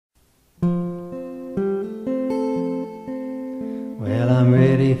Well, I'm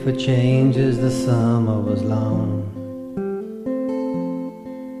ready for change as the summer was long,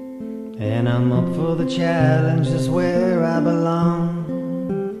 and I'm up for the challenge, just where I belong.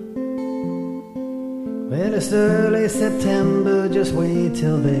 Well, it's early September, just wait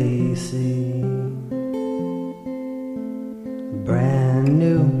till they see a brand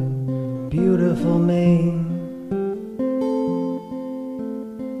new, beautiful me.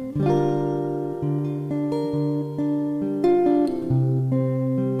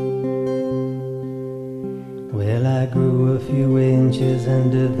 Well, I grew a few inches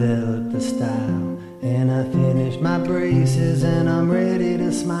and developed the style, and I finished my braces and I'm ready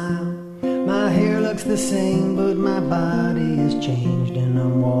to smile. My hair looks the same, but my body has changed, and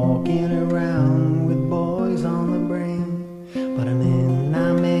I'm walking around with boys on the brain. But I'm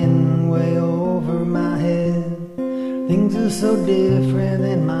in way over my head. Things are so different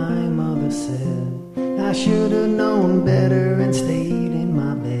than my mother said. I should have known better and stayed in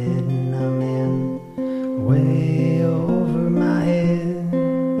my bed, and I'm in way over my head.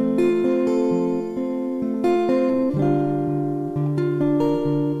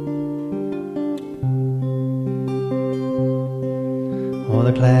 Oh,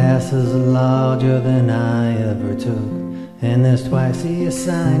 the classes are larger than I ever took, and there's twice the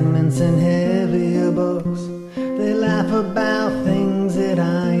assignments and heavier books. They laugh about things that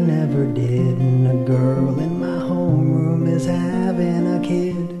I never did, and a girl in my homeroom is having a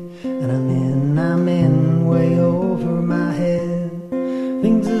kid, and I'm in way over my head.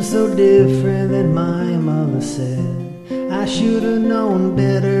 Things are so different than my mother said. I should have known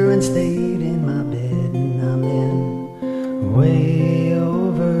better and stayed in my bed, and I'm in way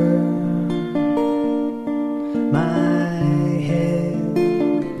over my head.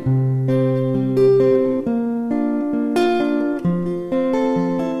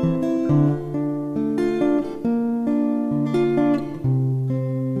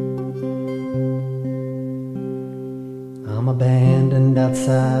 I'm abandoned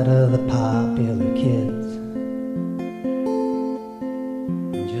outside of the popular kids,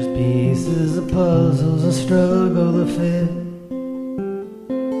 just pieces of puzzles that struggle to fit.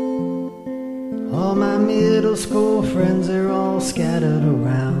 All my middle school friends are all scattered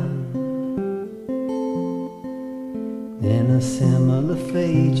around, in a similar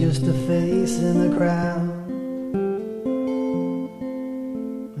fate, just a face in the crowd.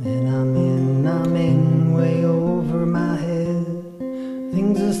 And I'm in way over my head.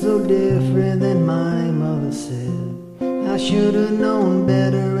 Things are so different than my mother said. I should have known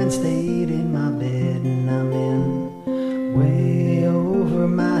better and stayed in my bed, and I'm in way over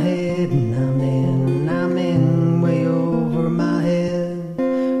my head, and I'm in way over my head.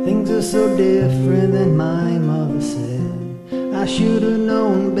 Things are so different than my mother said. I should have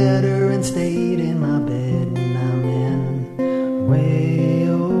known better